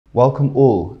Welcome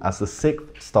all. As the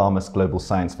 6th Starmus Global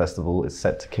Science Festival is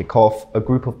set to kick off, a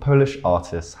group of Polish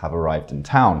artists have arrived in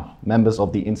town. Members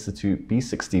of the Instytut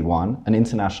B61, an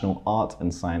international art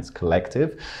and science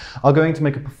collective, are going to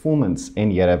make a performance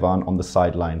in Yerevan on the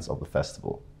sidelines of the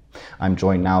festival. I'm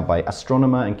joined now by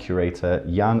astronomer and curator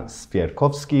Jan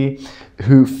Świerkowski,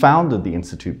 who founded the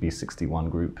Instytut B61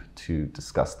 group to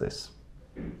discuss this.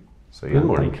 So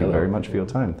Jan, thank you very much for your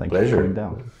time. Thank you for coming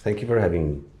down. Thank you for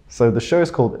having me. So the show is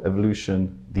called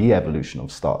The Evolution of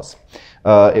Stars.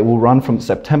 It will run from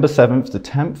September 7th to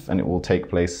 10th, and it will take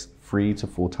place 3 to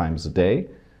 4 times a day.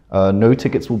 No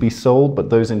tickets will be sold, but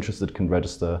those interested can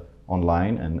register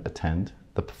online and attend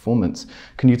the performance.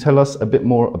 Can you tell us a bit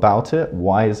more about it?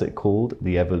 Why is it called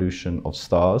The Evolution of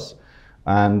Stars?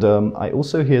 And I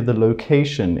also hear the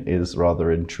location is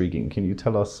rather intriguing. Can you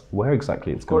tell us where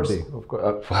exactly it's going to be? Of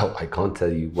course. Well, I can't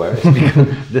tell you where,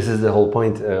 because this is the whole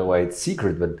point why it's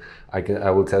secret, but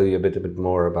I will tell you a bit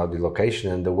more about the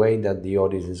location and the way that the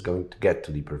audience is going to get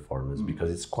to the performance, because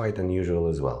it's quite unusual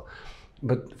as well.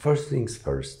 But first things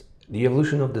first, the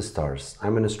evolution of the stars.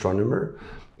 I'm an astronomer,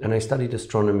 and I studied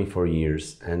astronomy for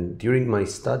years. And during my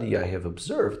study, I have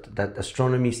observed that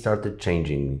astronomy started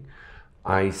changing.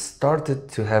 I started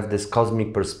to have this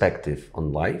cosmic perspective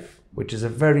on life, which is a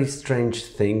very strange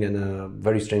thing and a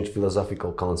very strange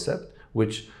philosophical concept,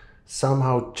 which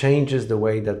somehow changes the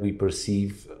way that we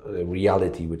perceive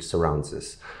reality which surrounds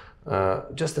us.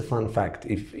 Just a fun fact,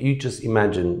 if you just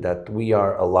imagine that we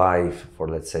are alive for,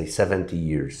 let's say, 70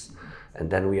 years, and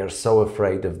then we are so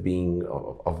afraid of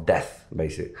of death,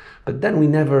 basically. But then we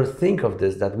never think of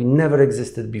this, that we never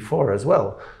existed before as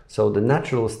well. So the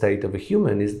natural state of a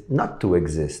human is not to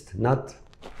exist, not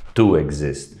to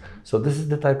exist. So this is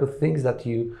the type of things that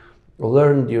you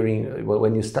learn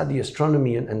when you study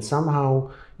astronomy, and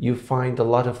somehow you find a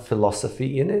lot of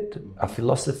philosophy in it, a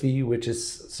philosophy which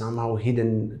is somehow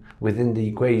hidden within the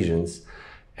equations.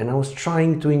 And I was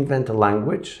trying to invent a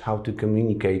language, how to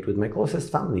communicate with my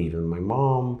closest family, even my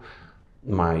mom,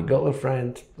 my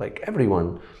girlfriend, like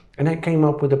everyone. And I came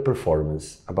up with a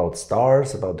performance about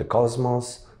stars, about the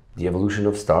cosmos, the evolution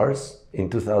of stars in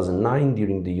 2009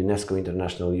 during the UNESCO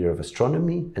International Year of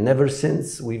Astronomy. And ever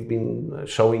since, we've been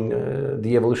showing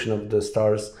the evolution of the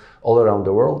stars all around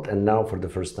the world, and now for the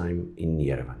first time in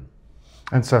Yerevan.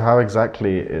 And so how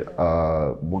exactly,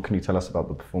 what can you tell us about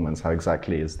the performance? How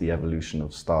exactly is the evolution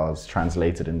of stars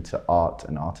translated into art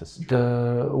and artists?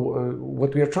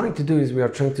 What we are trying to do is we are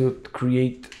trying to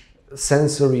create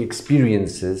sensory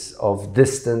experiences of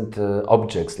distant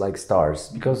objects like stars.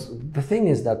 Because the thing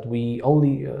is that we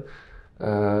only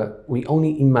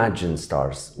imagine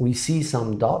stars. We see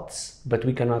some dots, but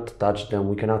we cannot touch them,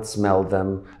 we cannot smell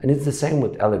them. And it's the same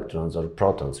with electrons or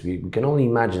protons. We can only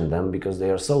imagine them because they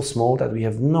are so small that we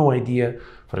have no idea,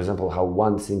 for example, how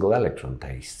one single electron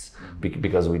tastes,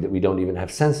 because we don't even have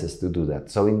senses to do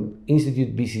that. So in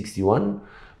Instytut B61,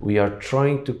 we are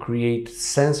trying to create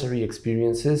sensory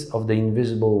experiences of the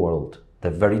invisible world,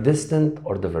 the very distant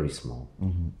or the very small.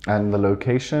 Mm-hmm. And the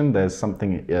location, there's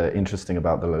something interesting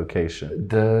about the location.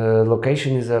 The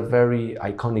location is a very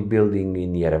iconic building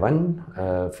in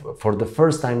Yerevan. For the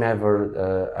first time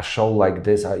ever, a show like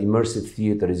this, an immersive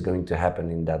theater, is going to happen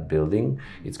in that building.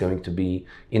 It's going to be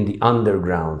in the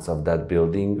undergrounds of that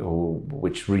building,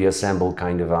 which reassemble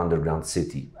kind of underground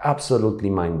city. Absolutely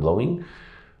mind-blowing,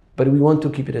 but we want to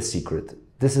keep it a secret.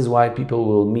 This is why people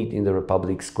will meet in the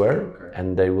Republic Square,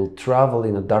 and they will travel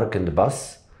in a darkened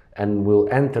bus and will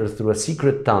enter through a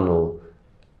secret tunnel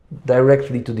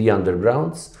directly to the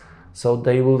undergrounds. So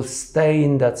they will stay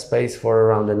in that space for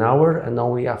around an hour, and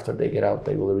only after they get out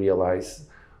they will realize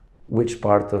which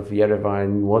part of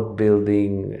Yerevan, what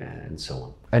building, and so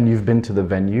on. And you've been to the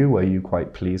venue. Were you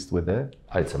quite pleased with it?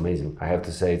 It's amazing. I have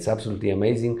to say, it's absolutely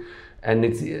amazing. And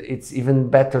it's even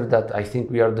better that I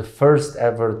think we are the first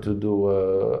ever to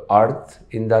do art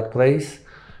in that place.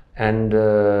 And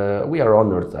we are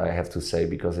honored, I have to say,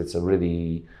 because it's a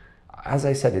really, as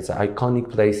I said, it's an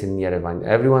iconic place in Yerevan.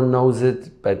 Everyone knows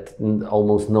it, but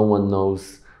almost no one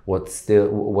knows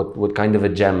what kind of a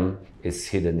gem is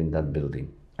hidden in that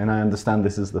building. And I understand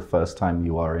this is the first time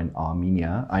you are in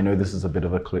Armenia. I know this is a bit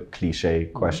of a cliche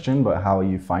question, but how are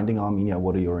you finding Armenia?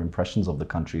 What are your impressions of the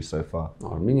country so far?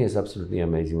 Armenia is absolutely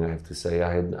amazing, I have to say.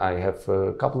 I have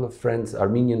a couple of friends,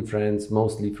 Armenian friends,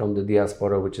 mostly from the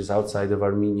diaspora, which is outside of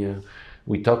Armenia.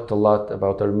 We talked a lot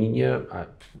about Armenia.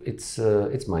 It's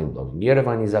mind-blowing.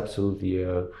 Yerevan is absolutely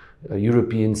a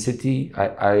European city.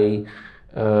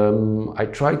 I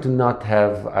try to not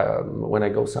have, when I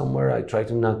go somewhere, I try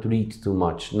to not read too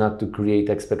much, not to create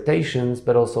expectations,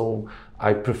 but also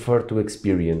I prefer to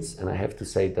experience, and I have to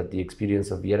say that the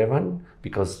experience of Yerevan,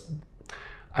 because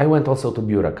I went also to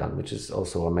Burakan, which is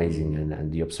also amazing,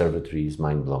 and the observatory is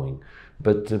mind-blowing.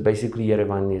 But basically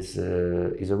Yerevan is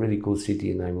a really cool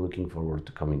city, and I'm looking forward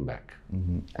to coming back.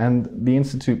 Mm-hmm. And the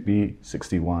Instytut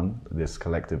B61, this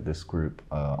collective, this group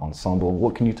ensemble,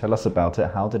 what can you tell us about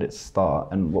it? How did it start,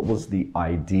 and what was the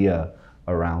idea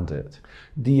around it?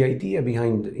 The idea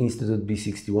behind Instytut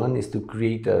B61 is to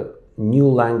create a new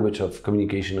language of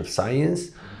communication of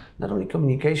science. Not only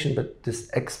communication, but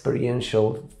this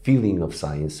experiential feeling of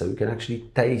science. So you can actually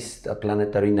taste a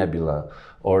planetary nebula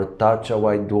or touch a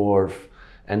white dwarf.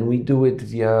 And we do it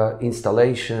via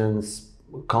installations,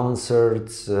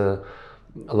 concerts,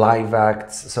 live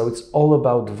acts. So it's all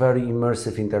about very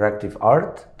immersive interactive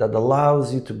art that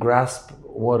allows you to grasp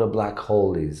what a black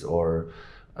hole is or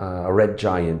a red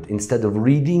giant. Instead of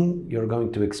reading, you're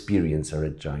going to experience a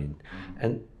red giant.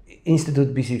 And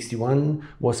Instytut B61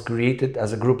 was created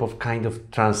as a group of kind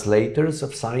of translators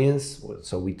of science.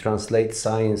 So we translate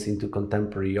science into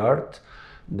contemporary art.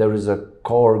 There is a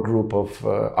core group of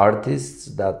artists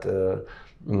that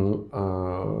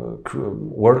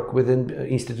work within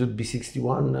Instytut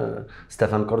B61.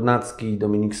 Stefan Kornacki,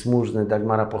 Dominik Smurny,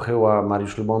 Dagmara Pochyła,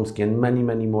 Mariusz Lubomski, and many,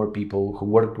 many more people who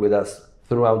worked with us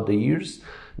throughout the years.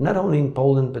 Not only in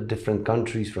Poland, but different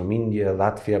countries from India,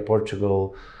 Latvia,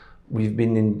 Portugal. We've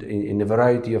been in a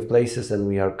variety of places, and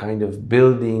we are kind of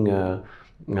building a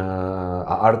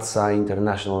Artsci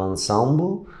international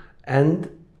ensemble. And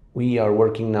we are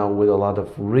working now with a lot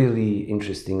of really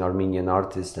interesting Armenian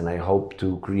artists, and I hope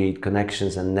to create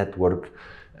connections and network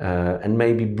and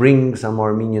maybe bring some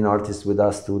Armenian artists with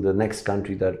us to the next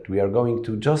country that we are going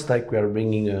to, just like we are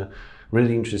bringing a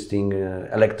really interesting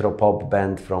electro-pop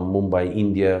band from Mumbai,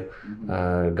 India,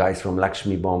 guys from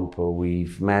Lakshmi Bomb.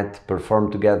 We've met,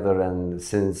 performed together, and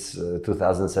since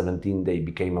 2017 they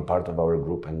became a part of our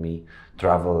group, and we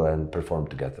travel and perform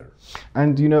together.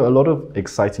 And you know, a lot of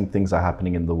exciting things are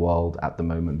happening in the world at the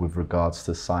moment with regards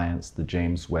to science. The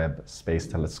James Webb Space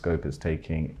Telescope is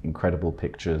taking incredible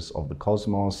pictures of the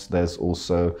cosmos. There's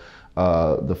also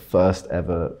the first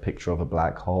ever picture of a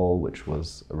black hole, which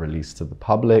was released to the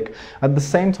public. At the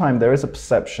same time, there is a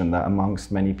perception that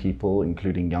amongst many people,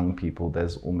 including young people,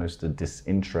 there's almost a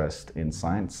disinterest in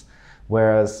science.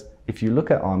 Whereas if you look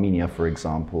at Armenia, for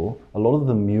example, a lot of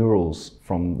the murals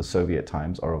from the Soviet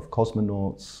times are of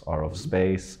cosmonauts, are of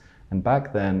space. And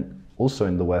back then, also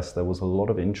in the West, there was a lot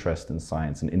of interest in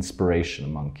science and inspiration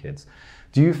among kids.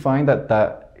 Do you find that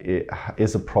it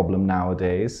is a problem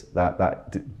nowadays,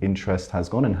 that interest has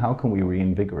gone, and how can we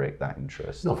reinvigorate that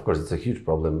interest? No, of course, it's a huge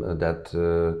problem.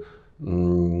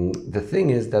 The thing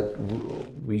is that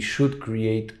we should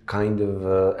create kind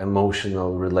of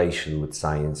emotional relation with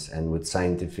science and with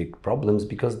scientific problems,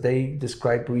 because they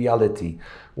describe reality.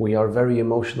 We are very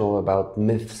emotional about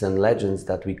myths and legends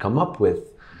that we come up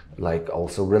with, like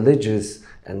also religious,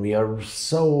 and we are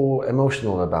so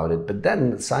emotional about it. But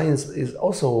then science is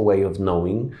also a way of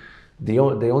knowing. The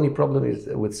only problem is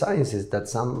with science is that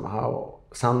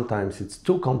sometimes it's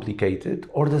too complicated,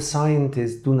 or the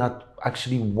scientists do not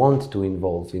actually want to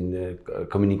involve in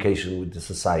communication with the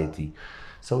society.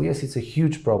 So yes, it's a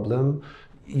huge problem.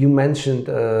 You mentioned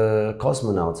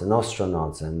cosmonauts and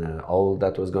astronauts and all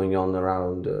that was going on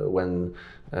around when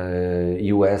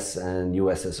US and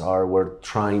USSR were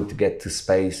trying to get to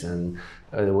space, and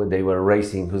when they were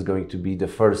racing who's going to be the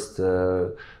first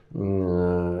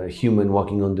human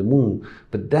walking on the moon.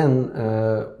 But then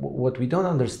what we don't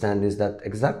understand is that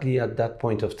exactly at that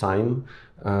point of time,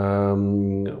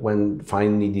 when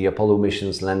finally the Apollo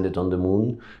missions landed on the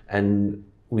moon and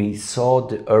we saw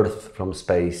the Earth from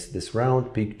space, this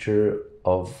round picture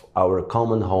of our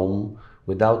common home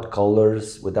without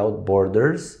colors, without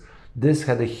borders, this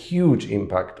had a huge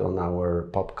impact on our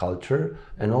pop culture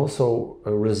and also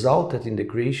resulted in the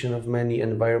creation of many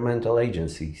environmental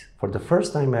agencies. For the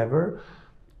first time ever,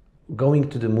 going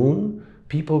to the moon,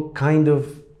 people kind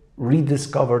of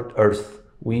rediscovered Earth.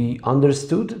 We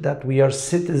understood that we are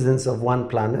citizens of one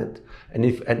planet, and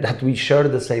that we share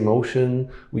the same ocean,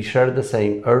 we share the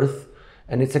same Earth,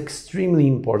 and it's extremely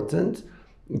important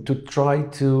to try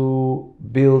to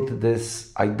build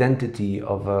this identity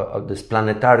of this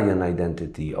planetarian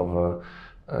identity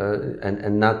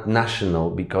and not national,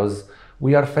 because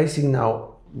we are facing now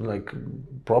like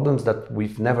problems that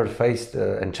we've never faced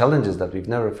and challenges that we've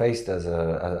never faced as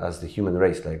the human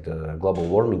race, like the global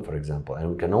warming, for example,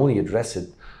 and we can only address it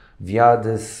via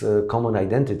this common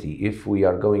identity. If we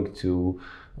are going to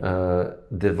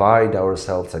divide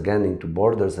ourselves again into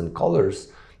borders and colors,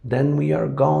 then we are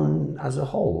gone as a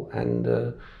whole.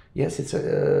 And yes, it's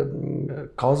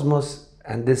cosmos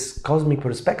And this cosmic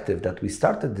perspective that we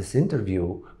started this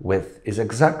interview with is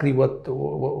exactly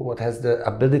what has the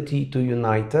ability to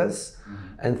unite us,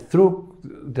 and through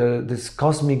this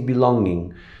cosmic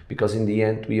belonging, because in the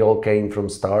end we all came from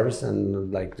stars,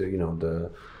 and like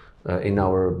in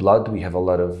our blood we have a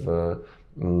lot of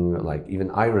like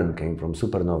even iron came from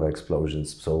supernova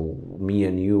explosions. So me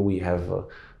and you, we have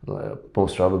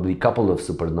most probably a couple of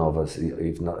supernovas,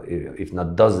 if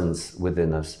not dozens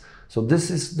within us. So this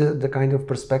is the kind of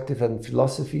perspective and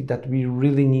philosophy that we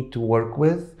really need to work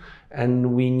with,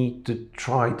 and we need to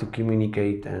try to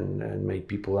communicate and make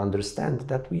people understand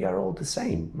that we are all the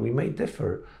same. We may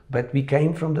differ, but we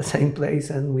came from the same place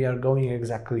and we are going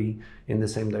exactly in the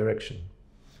same direction.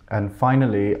 And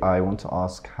finally, I want to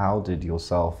ask, how did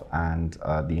yourself and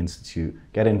the Institute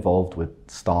get involved with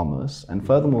Starmus? And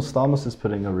furthermore, Starmus is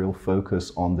putting a real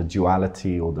focus on the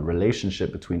duality or the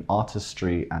relationship between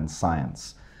artistry and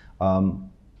science.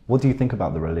 What do you think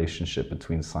about the relationship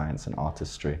between science and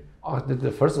artistry?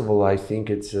 First of all, I think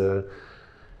it's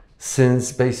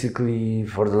since basically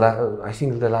for I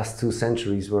think the last 2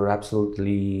 centuries were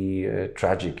absolutely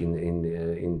tragic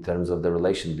in terms of the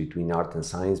relation between art and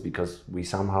science, because we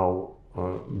somehow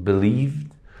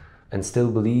believed and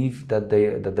still believe that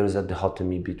there's a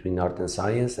dichotomy between art and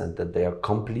science, and that they are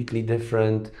completely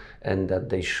different, and that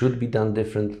they should be done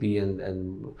differently,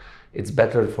 and it's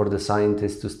better for the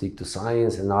scientists to stick to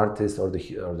science, and artists or the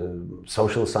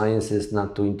social sciences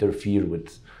not to interfere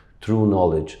with true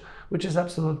knowledge, which is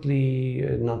absolutely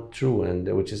not true, and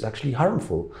which is actually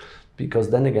harmful.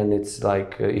 Because then again, it's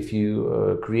like if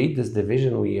you create this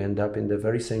division, we end up in the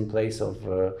very same place of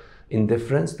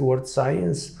indifference towards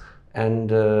science.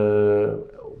 And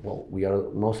well, we are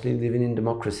mostly living in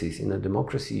democracies. In a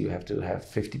democracy, you have to have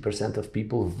 50% of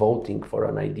people voting for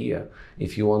an idea.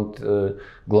 If you want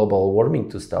global warming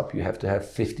to stop, you have to have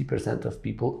 50% of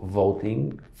people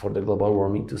voting for the global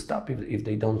warming to stop. If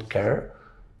they don't care,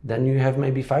 then you have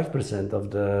maybe 5%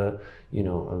 of the,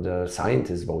 of the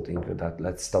scientists voting that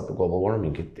let's stop global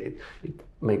warming. It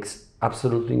makes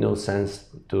absolutely no sense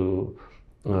to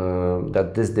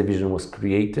that this division was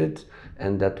created,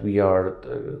 and that we are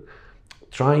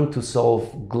trying to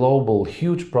solve global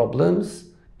huge problems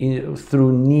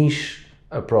through niche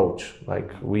approach.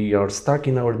 Like we are stuck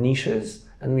in our niches,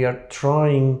 and we are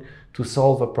trying to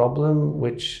solve a problem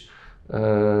which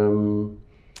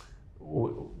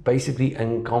basically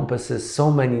encompasses so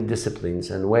many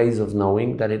disciplines and ways of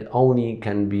knowing that it only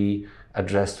can be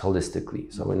addressed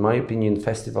holistically. So in my opinion,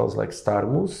 festivals like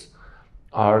Starmus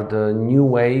are the new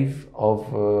wave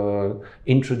of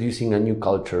introducing a new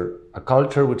culture, a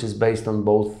culture which is based on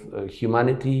both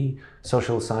humanity,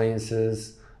 social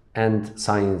sciences, and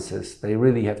sciences. They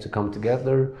really have to come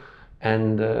together.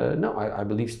 And no, I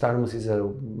believe Starmus is a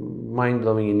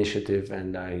mind-blowing initiative,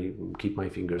 and I keep my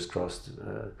fingers crossed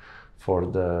for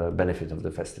the benefit of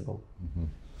the festival.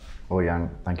 Well, Jan,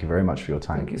 thank you very much for your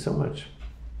time. Thank you so much.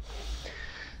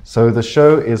 So the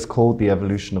show is called The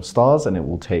Evolution of Stars, and it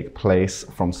will take place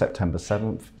from September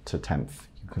 7th to 10th.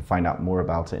 You can find out more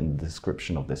about it in the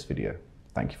description of this video.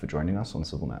 Thank you for joining us on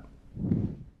CivilNet.